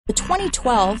The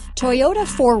 2012 Toyota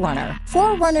 4Runner.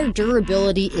 4Runner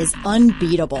durability is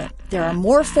unbeatable. There are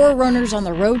more 4Runners on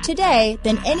the road today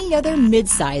than any other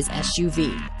midsize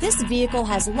SUV. This vehicle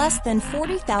has less than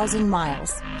 40,000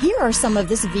 miles. Here are some of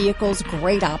this vehicle's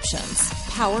great options: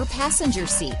 power passenger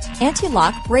seat,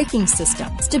 anti-lock braking system,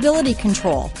 stability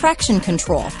control, traction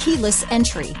control, keyless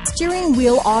entry, steering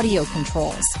wheel audio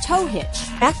controls, tow hitch,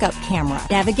 backup camera,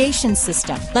 navigation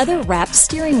system, leather-wrapped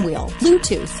steering wheel,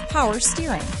 Bluetooth, power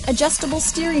steering, adjustable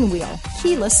steering wheel,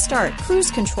 keyless start, cruise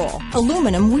control,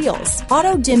 aluminum wheels,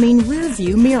 auto-dimming rear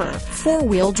view mirror,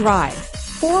 four-wheel drive,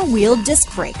 four-wheel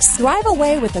disc brakes. Drive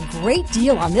away with a great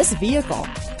deal on this vehicle.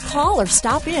 Call or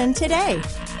stop in today.